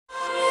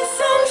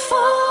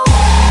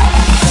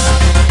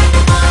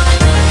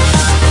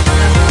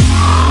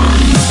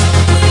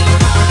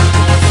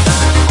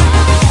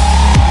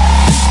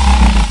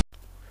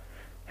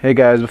Hey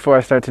guys, before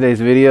I start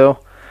today's video,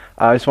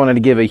 I just wanted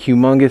to give a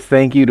humongous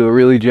thank you to a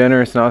really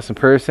generous and awesome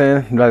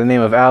person by the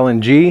name of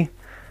Alan G.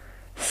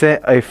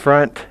 Sent a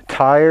front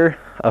tire,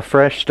 a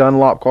fresh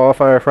Dunlop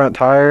qualifier front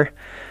tire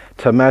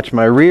to match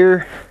my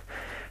rear,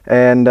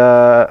 and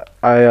I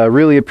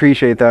really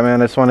appreciate that,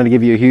 man. I just wanted to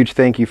give you a huge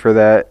thank you for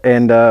that.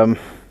 And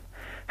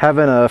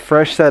having a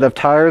fresh set of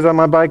tires on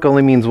my bike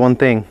only means one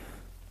thing.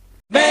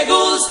 Me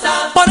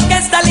gusta porque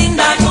está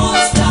linda, me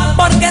gusta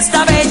porque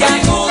está bella,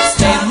 me gusta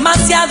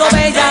demasiado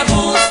bella, me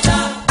gusta.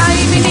 Ay,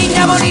 mi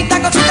niña bonita,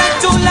 cosita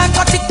chula,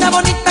 cosita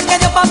bonita que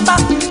dio papá,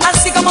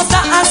 así como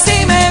está,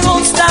 así me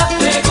gusta,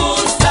 me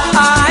gusta.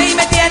 Ay,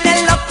 me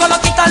tiene loco,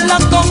 loquita,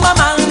 loco,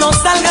 mamá, no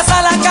salgas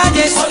a la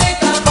calle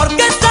solita,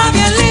 porque está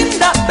bien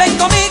linda. Ven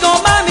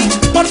conmigo, mami,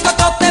 porque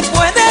todo te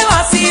puede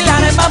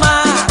vacilar,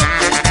 mamá.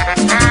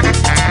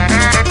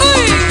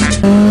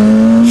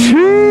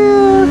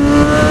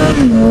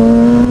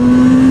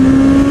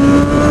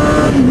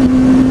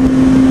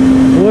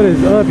 What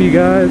is up, you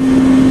guys?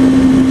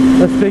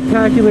 A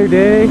spectacular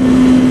day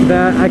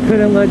that I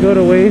couldn't let go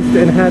to waste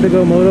and had to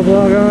go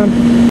motovlog on.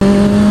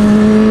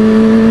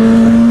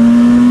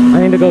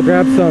 I need to go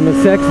grab some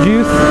sex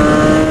juice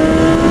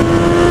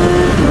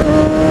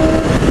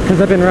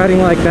because I've been riding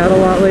like that a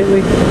lot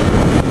lately,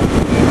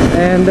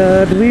 and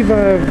I believe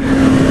I've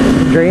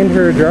drained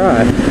her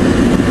dry.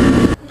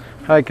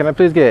 Hi, can I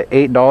please get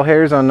 8 doll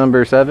hairs on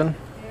number 7?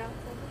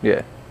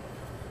 Yeah.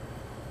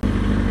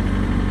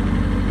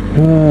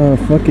 Oh,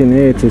 fucking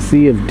A, it's a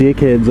sea of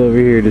dickheads over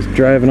here just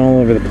driving all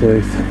over the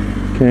place.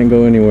 Can't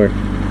go anywhere.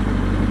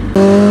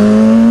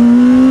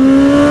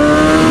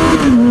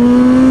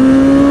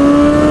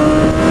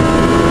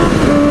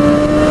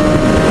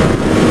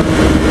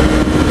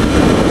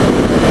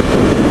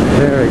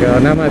 There we go,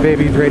 now my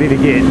baby's ready to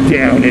get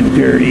down and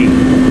dirty.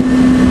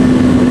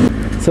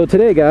 So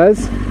today,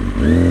 guys,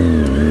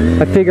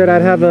 I figured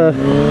I'd have a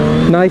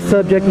nice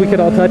subject we could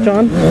all touch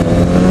on.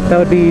 That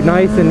would be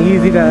nice and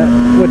easy, that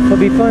would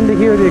be fun to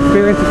hear the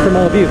experiences from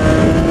all of you.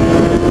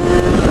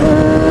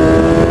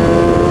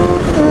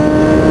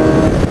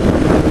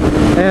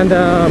 And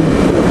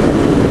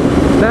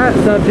that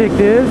subject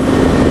is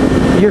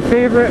your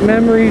favorite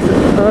memories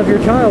of your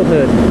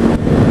childhood.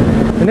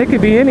 And it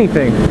could be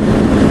anything.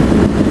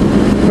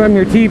 From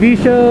your TV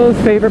shows,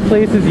 favorite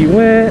places you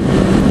went,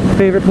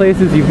 favorite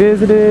places you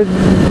visited,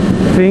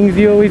 things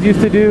you always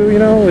used to do, you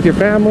know, with your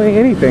family,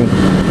 anything.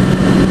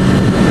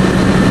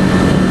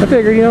 I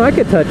figured, you know, I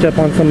could touch up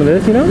on some of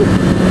this, you know?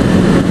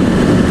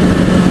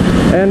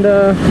 And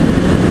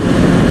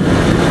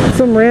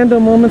some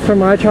random moments from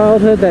my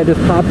childhood that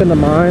just pop into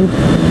mind.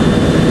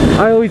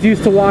 I always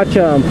used to watch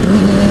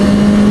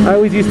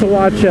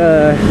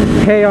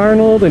Hey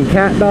Arnold and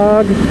Cat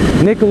Dog.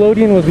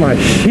 Nickelodeon was my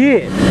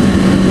shit.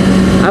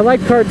 I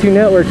liked Cartoon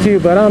Network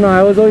too, but I don't know,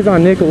 I was always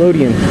on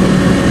Nickelodeon.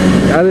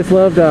 I just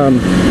loved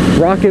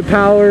Rocket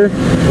Power.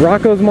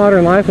 Rocko's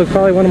Modern Life was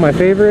probably one of my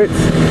favorites.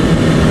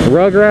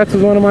 Rugrats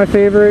was one of my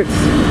favorites.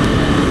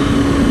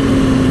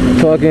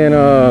 Fucking,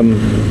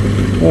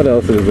 what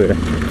else is there?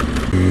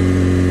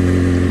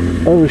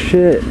 Oh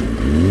shit.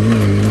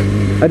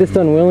 I just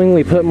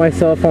unwillingly put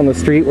myself on the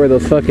street where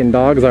those fucking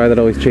dogs are that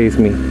always chase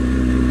me.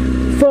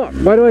 Fuck,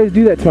 why do I always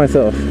do that to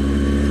myself?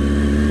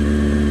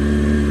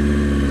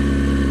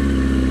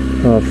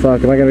 Oh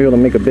fuck, am I gonna be able to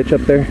make a bitch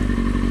up there?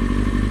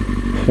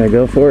 Should I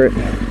go for it?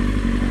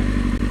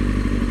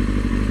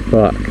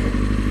 Fuck.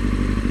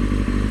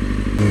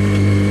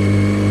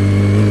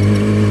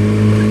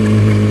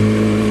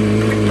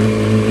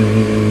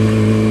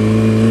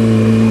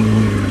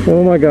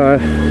 Oh my god.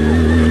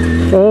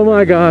 Oh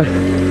my god.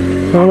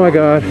 Oh my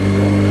god.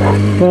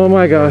 Oh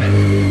my god.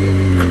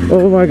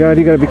 Oh my god,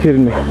 you gotta be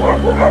kidding me.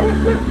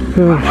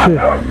 Oh shit.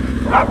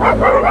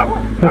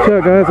 Watch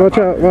out, guys, watch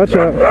out, watch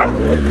out.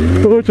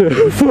 Watch out.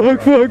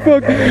 Fuck, fuck,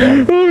 fuck.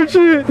 Oh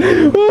shit.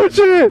 Oh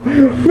shit.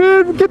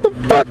 Man, get the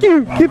fuck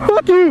you.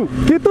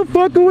 Get the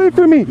fuck away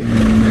from me.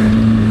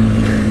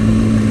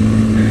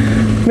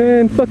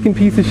 Man, fucking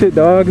piece of shit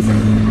dogs.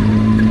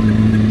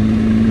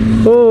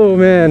 Oh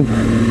man.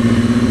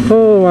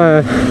 Oh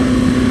my.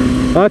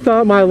 I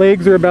thought my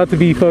legs were about to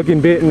be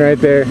fucking bitten right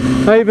there.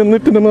 I even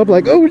lifted them up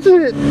like, oh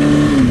shit.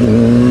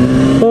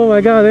 Oh my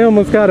god, they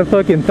almost got a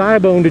fucking thigh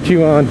bone to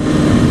chew on.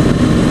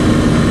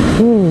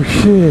 Oh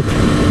shit.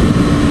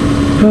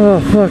 Oh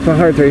fuck, my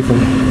heart's racing.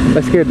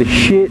 That scared the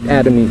shit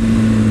out of me.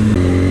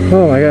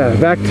 Oh my god,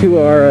 back to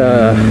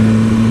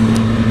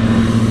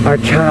our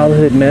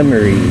childhood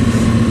memories.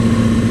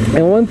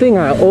 And one thing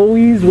I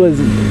always was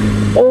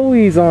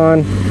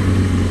on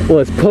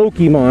was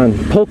Pokemon.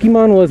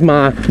 Pokemon was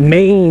my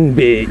main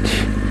bitch.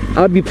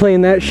 I'd be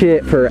playing that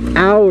shit for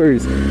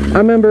hours. I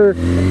remember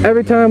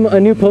every time a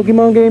new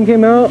Pokemon game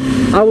came out,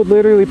 I would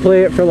literally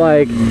play it for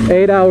like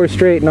 8 hours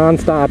straight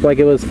non-stop, like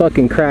it was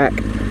fucking crack.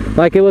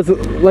 Like it was,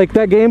 like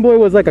that Game Boy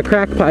was like a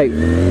crack pipe.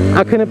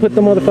 I couldn't put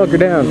the motherfucker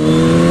down.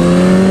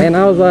 And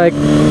I was like,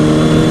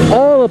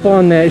 all up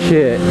on that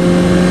shit.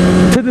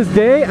 To this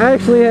day, I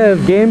actually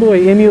have Game Boy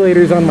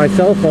emulators on my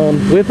cell phone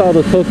with all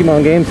those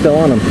Pokemon games still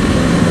on them.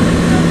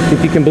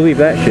 If you can believe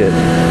that shit.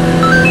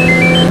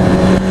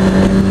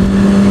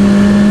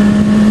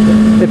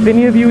 If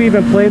any of you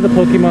even play the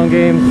Pokemon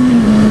games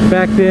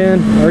back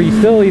then, or you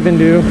still even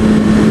do,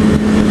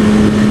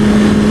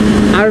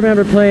 I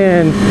remember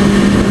playing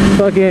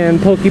fucking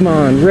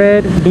Pokemon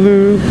Red,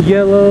 Blue,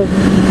 Yellow,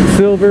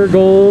 Silver,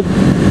 Gold,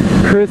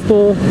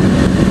 Crystal,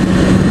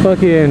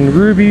 fucking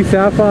Ruby,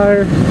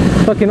 Sapphire,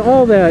 fucking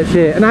all that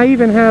shit. And I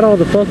even had all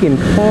the fucking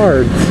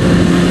cards.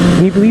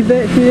 Can you believe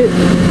that shit?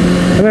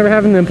 I remember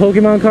having them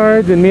Pokemon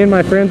cards, and me and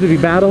my friends would be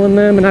battling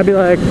them, and I'd be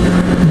like,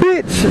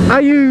 bitch,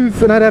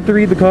 and I'd have to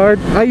read the card,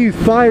 I use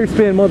Fire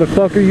Spin,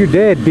 motherfucker, you're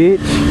dead, bitch.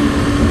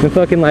 And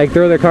fucking like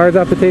throw their cards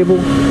off the table.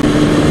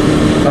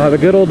 The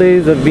good old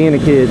days of being a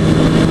kid.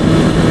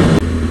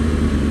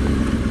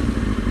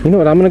 You know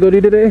what I'm gonna go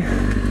do today?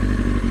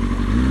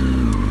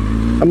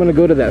 I'm gonna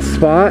go to that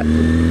spot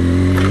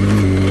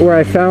where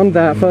I found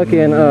that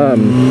fucking,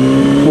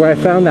 where I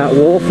found that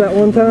wolf that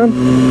one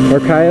time, or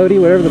coyote,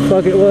 whatever the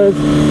fuck it was.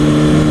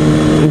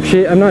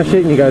 I'm not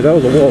shitting you guys, that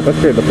was a wolf. That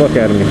scared the fuck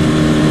out of me.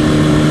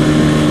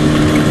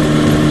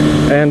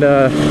 And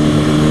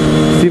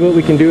see what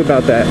we can do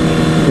about that.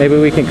 Maybe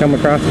we can come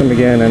across them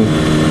again and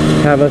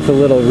have us a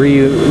little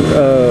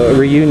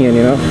reunion,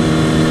 you know?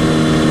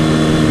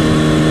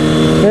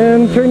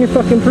 And turn your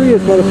fucking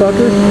Prius,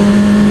 motherfucker.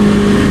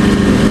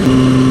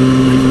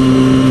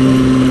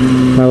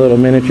 My little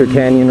miniature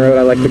canyon road,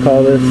 I like to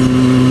call this.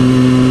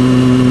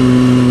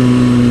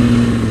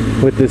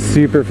 With this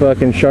super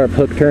fucking sharp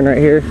hook turn right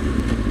here.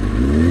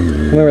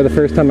 I remember the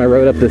first time I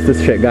rode up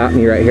this shit got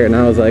me right here, and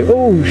I was like,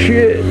 oh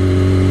shit!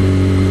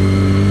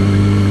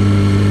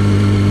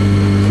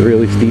 It's a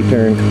really steep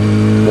turn,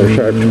 or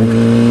sharp turn.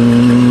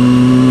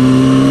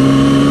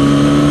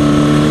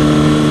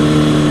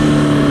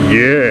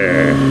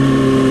 Yeah!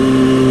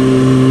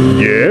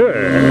 Yeah!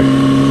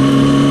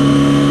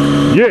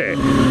 Yeah!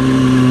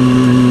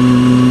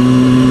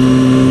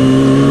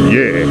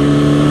 Yeah!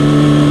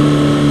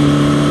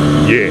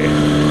 Yeah!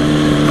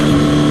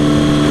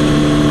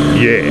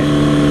 Yeah!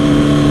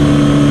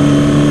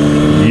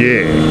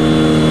 Yeah!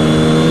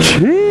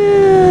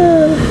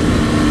 Chill!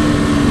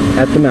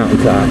 At the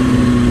mountaintop.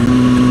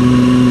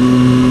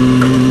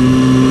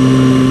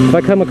 If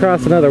I come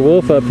across another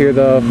wolf up here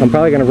though, I'm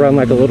probably gonna run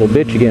like a little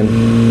bitch again.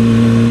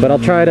 But I'll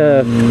try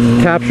to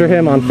capture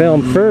him on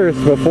film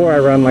first before I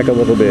run like a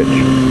little bitch.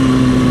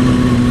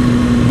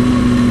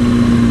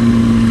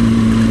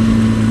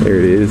 There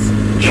it is.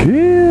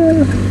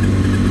 Chill!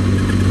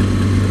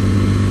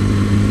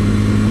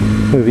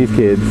 Look at these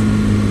kids.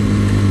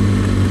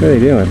 What are they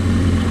doing?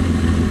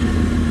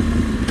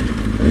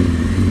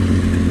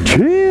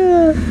 Chill!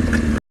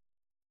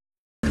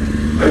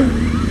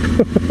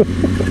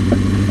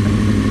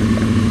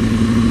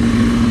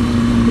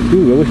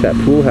 Ooh, I wish that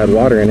pool had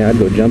water in it. I'd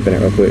go jump in it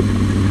real quick.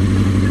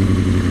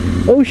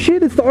 Oh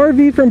shit, it's the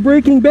RV from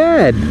Breaking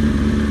Bad!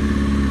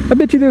 I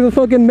bet you there's a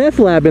fucking meth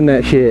lab in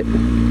that shit.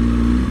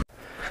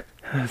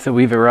 So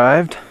we've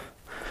arrived.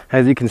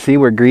 As you can see,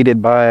 we're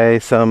greeted by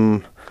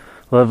some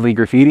lovely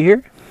graffiti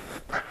here.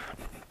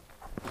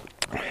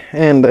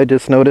 And I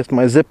just noticed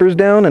my zipper's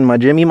down and my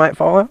Jimmy might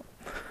fall out.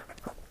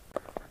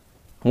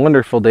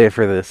 Wonderful day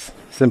for this.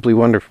 Simply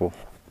wonderful.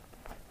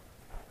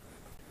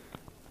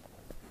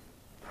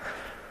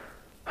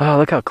 Oh,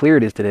 look how clear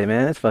it is today,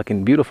 man. It's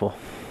fucking beautiful.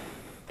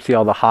 See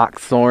all the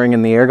hawks soaring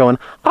in the air going,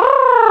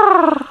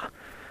 ah!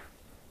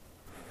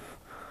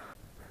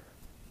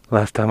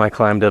 Last time I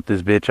climbed up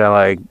this bitch, I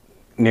like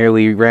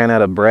nearly ran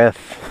out of breath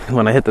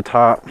when I hit the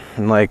top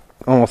and like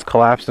almost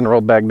collapsed and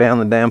rolled back down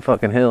the damn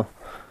fucking hill.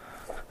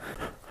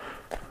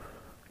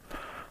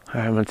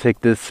 Alright, I'm gonna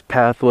take this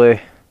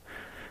pathway,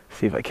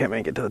 see if I can't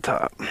make it to the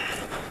top.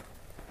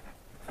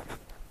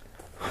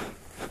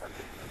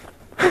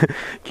 Can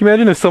you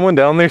imagine if someone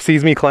down there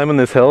sees me climbing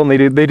this hill and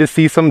they just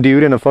see some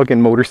dude in a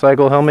fucking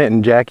motorcycle helmet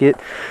and jacket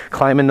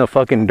climbing the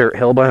fucking dirt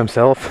hill by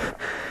himself?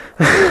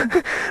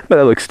 But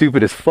that looks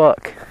stupid as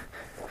fuck.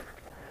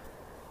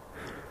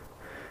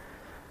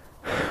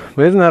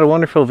 But isn't that a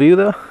wonderful view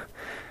though?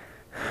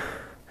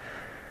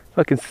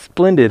 Fucking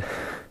splendid.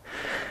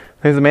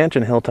 There's a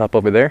mansion hilltop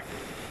over there.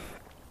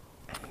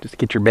 Just to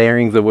get your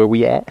bearings of where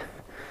we at.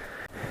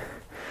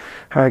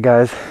 Alright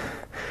guys.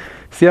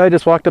 See how I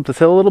just walked up this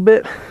hill a little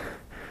bit?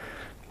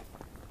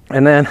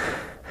 And then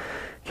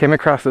came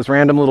across this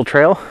random little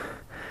trail.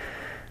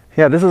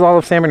 Yeah, this is all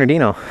of San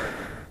Bernardino.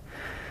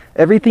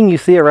 Everything you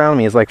see around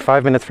me is like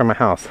 5 minutes from my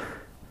house.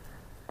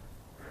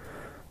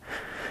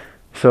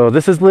 So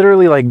this is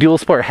literally like dual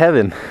sport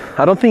heaven.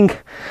 I don't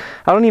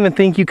even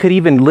think you could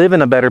even live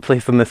in a better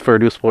place than this for a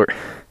dual sport.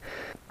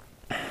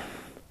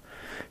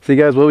 So you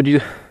guys, wouldn't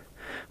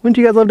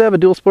you guys love to have a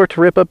dual sport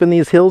to rip up in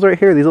these hills right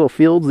here? These little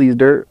fields, these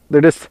dirt,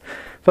 they're just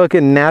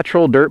fucking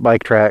natural dirt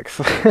bike tracks.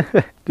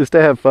 Just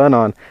to have fun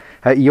on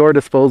at your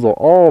disposal.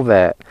 All of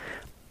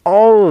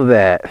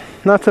that.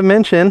 Not to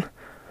mention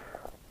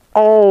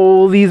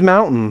all these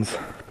mountains. So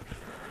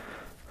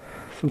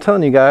I'm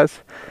telling you guys,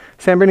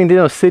 San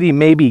Bernardino City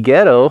may be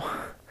ghetto,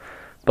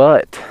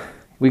 but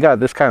we got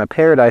this kind of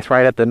paradise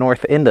right at the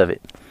north end of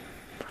it.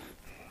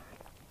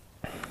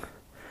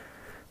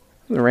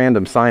 There's a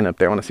random sign up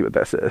there. I want to see what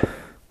that says.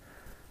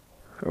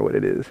 Or what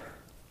it is.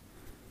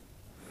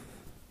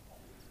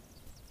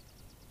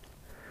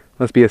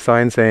 Must be a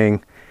sign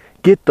saying,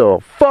 "Get the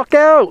fuck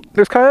out!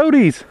 There's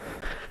coyotes!"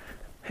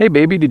 Hey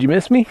baby, did you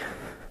miss me?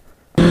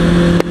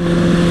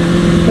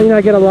 You know,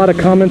 I get a lot of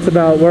comments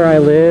about where I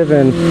live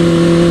and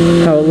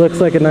how it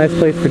looks like a nice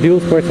place for dual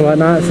sports and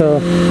whatnot, so,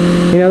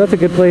 you know, that's a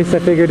good place I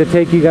figured to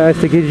take you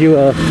guys to give you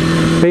a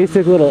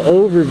basic little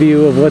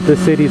overview of what the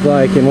city's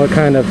like and what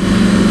kind of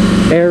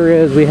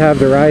areas we have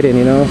to ride in,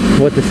 you know,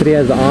 what the city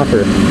has to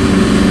offer.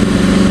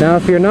 Now,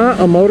 if you're not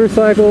a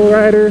motorcycle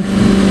rider,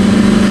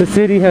 the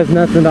city has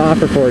nothing to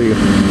offer for you.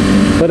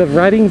 But if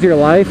riding's your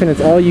life and it's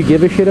all you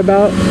give a shit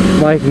about,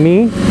 like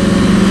me,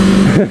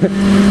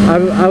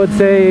 I would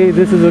say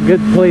this is a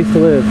good place to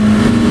live.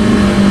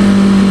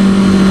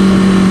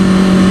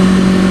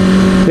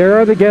 There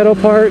are the ghetto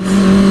parts,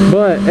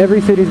 but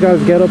every city's got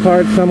its ghetto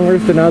parts, some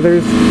worse than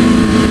others.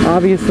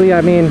 Obviously, I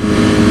mean,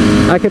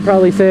 I could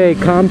probably say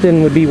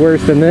Compton would be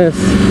worse than this.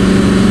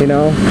 You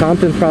know,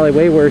 Compton's probably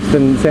way worse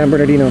than San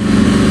Bernardino.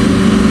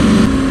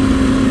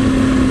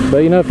 But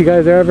you know, if you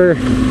guys are ever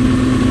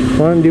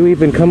wanting to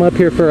even come up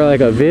here for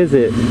like a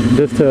visit,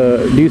 just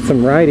to do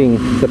some riding,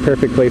 it's a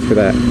perfect place for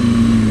that.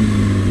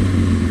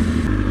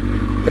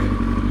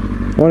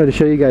 I wanted to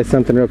show you guys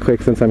something real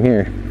quick since I'm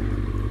here.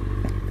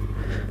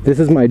 This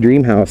is my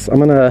dream house. I'm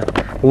gonna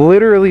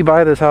literally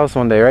buy this house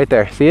one day, right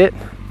there. See it?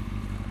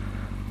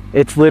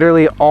 It's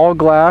literally all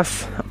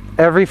glass.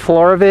 Every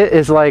floor of it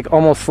is like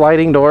almost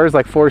sliding doors,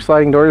 like 4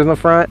 sliding doors in the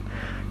front.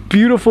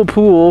 Beautiful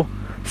pool.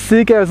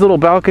 Sick ass little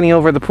balcony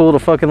over the pool to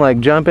fucking like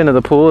jump into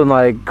the pool and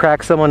like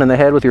crack someone in the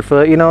head with your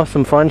foot, you know,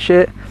 some fun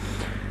shit.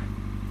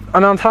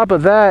 And on top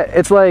of that,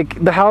 it's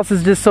like the house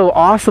is just so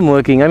awesome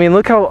looking. I mean,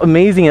 look how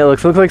amazing it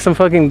looks. It looks like some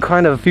fucking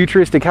kind of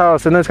futuristic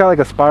house, and then it's got like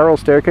a spiral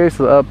staircase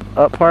to the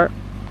up part.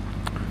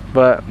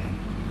 But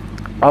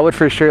I would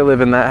for sure live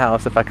in that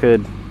house if I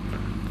could.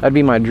 That'd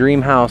be my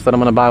dream house that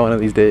I'm gonna buy one of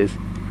these days.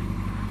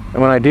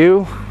 And when I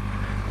do,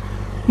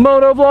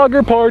 moto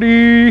vlogger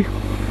party.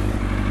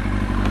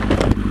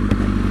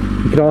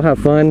 You could all have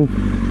fun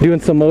doing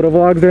some moto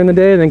vlogs during the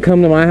day and then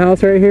come to my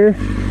house right here,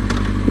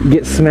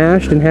 get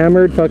smashed and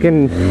hammered,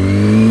 fucking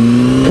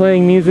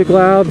playing music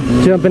loud,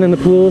 jumping in the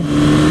pool,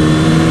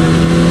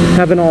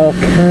 having all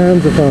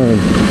kinds of fun.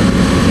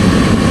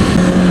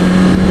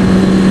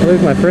 Oh,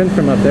 there's my friends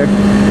from up there.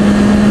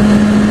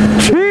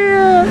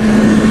 Cheer!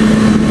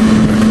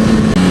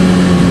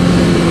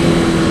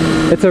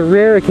 It's a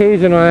rare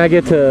occasion when I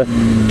get to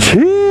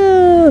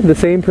cheer the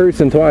same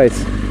person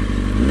twice.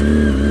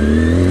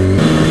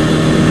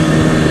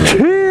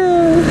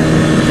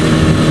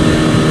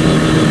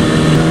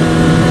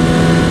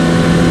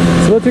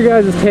 What's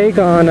your guys' take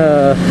on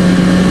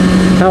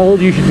how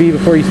old you should be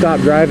before you stop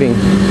driving,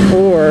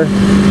 or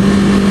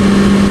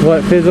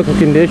what physical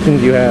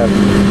conditions you have?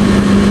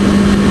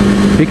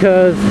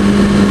 Because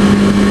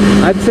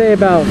I'd say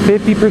about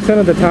 50%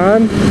 of the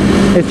time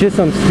it's just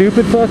some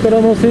stupid fuck that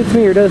almost hits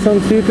me or does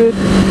something stupid,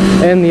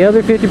 and the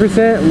other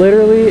 50%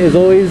 literally is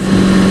always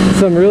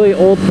some really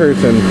old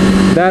person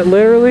that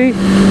literally,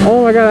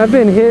 oh my god,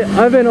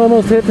 I've been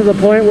almost hit to the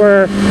point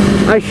where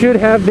I should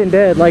have been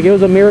dead. Like, it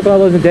was a miracle I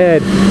wasn't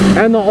dead.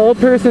 And the old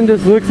person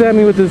just looks at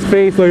me with his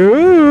face like,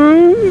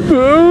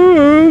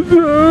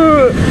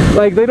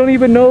 like they don't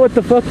even know what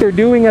the fuck they're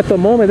doing at the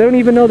moment. They don't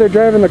even know they're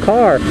driving the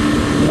car.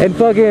 And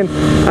fucking,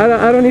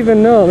 I don't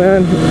even know,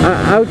 man.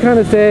 I would kind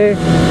of say,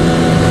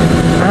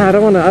 I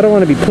don't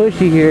want to be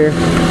pushy here,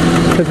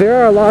 because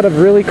there are a lot of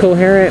really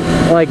coherent,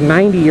 like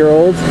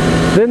 90-year-olds.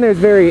 Then there's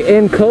very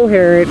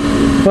incoherent,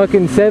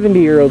 fucking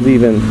 70-year-olds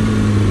even.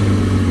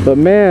 But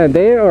man,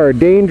 they are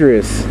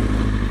dangerous.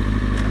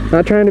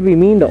 Not trying to be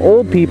mean to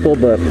old people,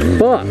 but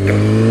fuck.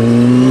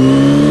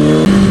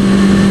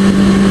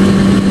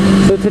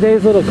 So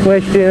today's little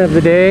question of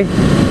the day,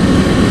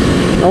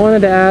 I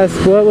wanted to ask,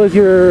 what was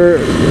your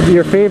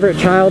favorite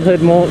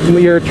childhood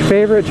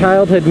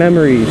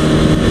memories?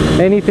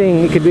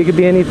 Anything, it could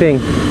be anything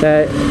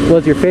that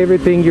was your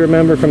favorite thing you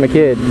remember from a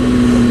kid.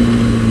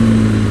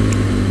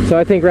 So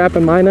I think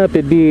wrapping mine up,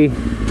 it would be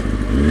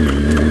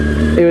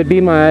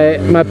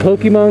my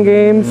Pokemon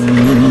games,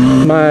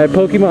 my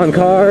Pokemon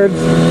cards.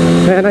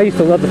 Man, I used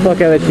to love the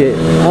fuck out of that shit.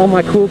 All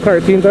my cool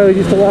cartoons I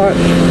used to watch.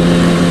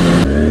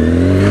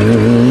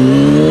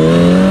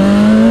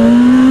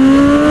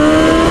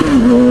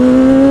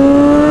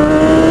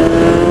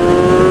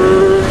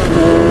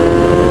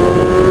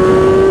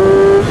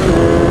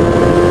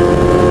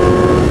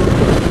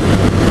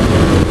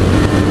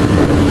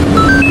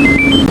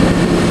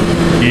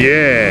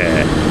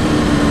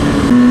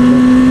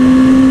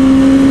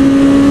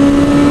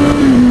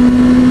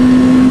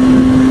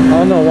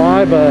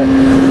 But I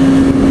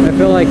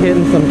feel like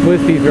hitting some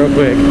twisties real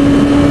quick.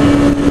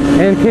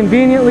 And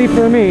conveniently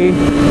for me,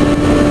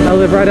 I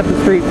live right up the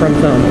street from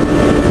some.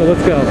 So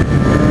let's go.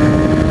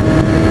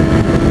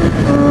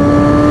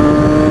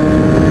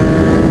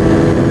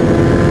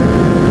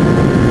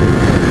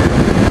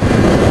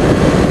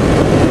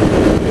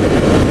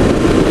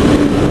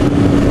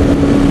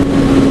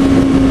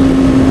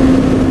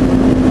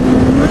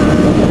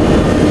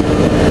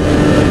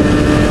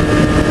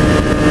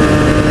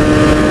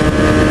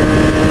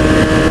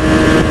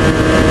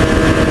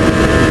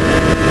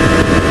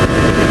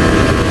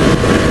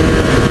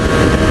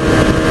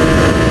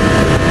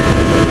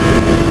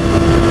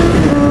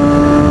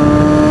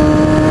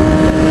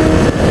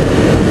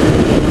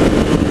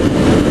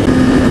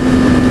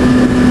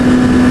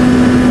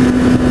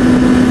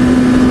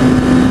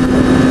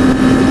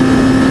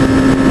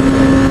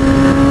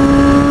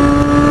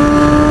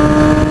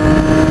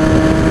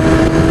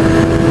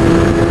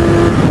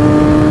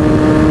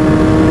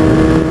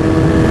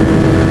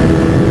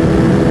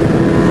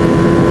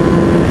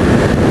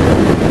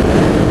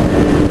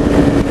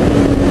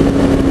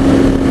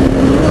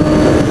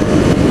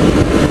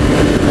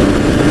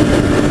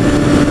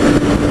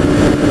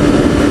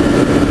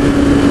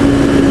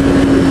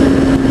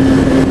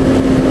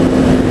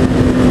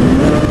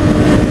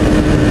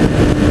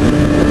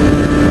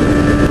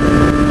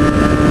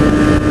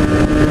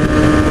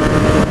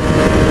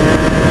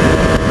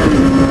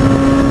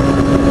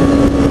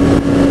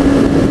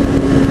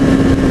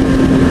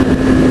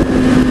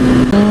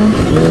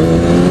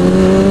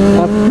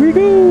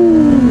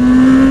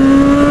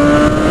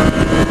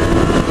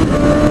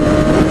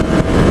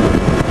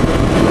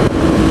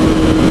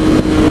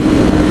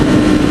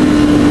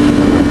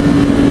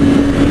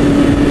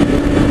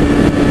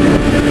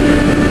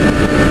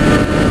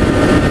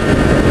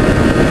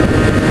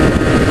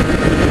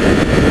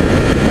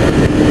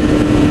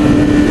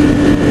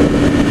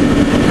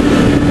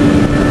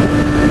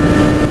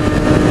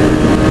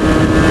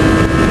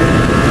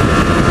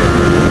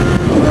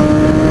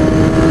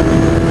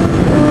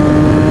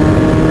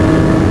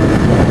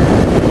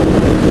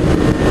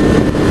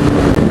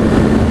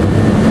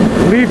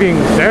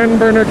 San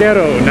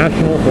Bernardino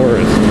National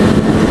Forest.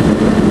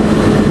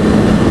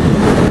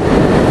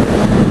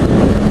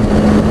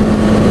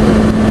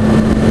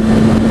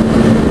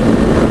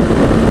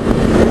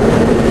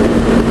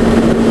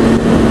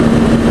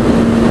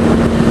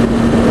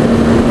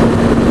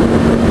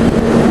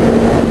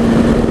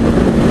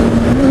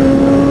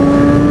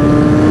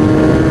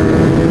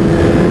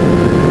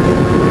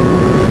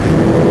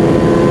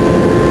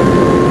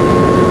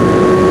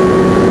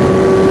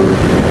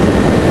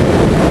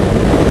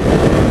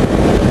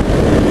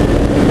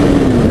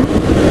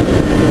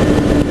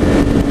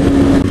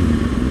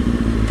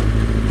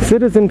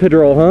 Citizen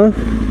patrol, huh?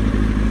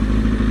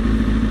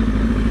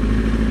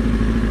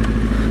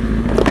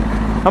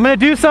 I'm gonna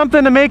do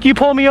something to make you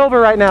pull me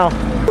over right now.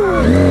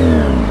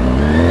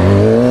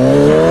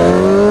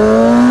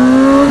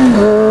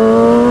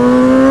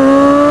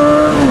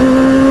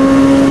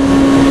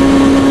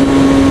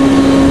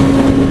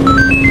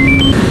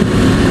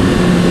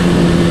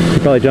 He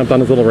probably jumped on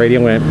his little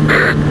radio and went,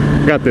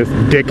 got this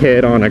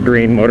dickhead on a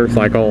green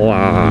motorcycle,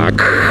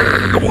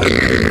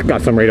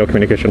 got some radio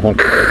communication,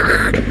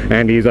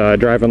 and he's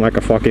driving like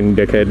a fucking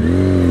dickhead.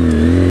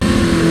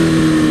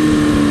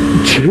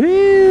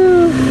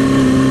 Chill.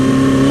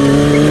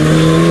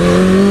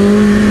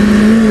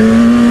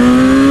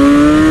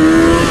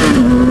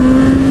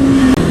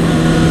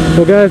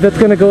 Well guys, that's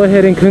gonna go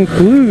ahead and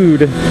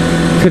conclude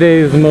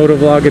today's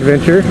motovlog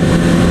adventure.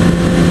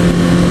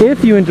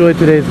 If you enjoyed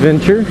today's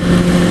venture,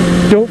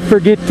 don't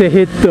forget to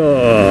hit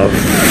the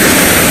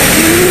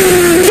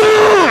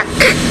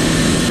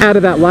fuck out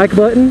of that like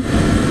button.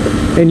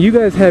 And you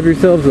guys have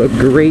yourselves a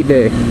great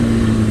day.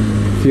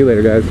 See you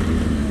later, guys.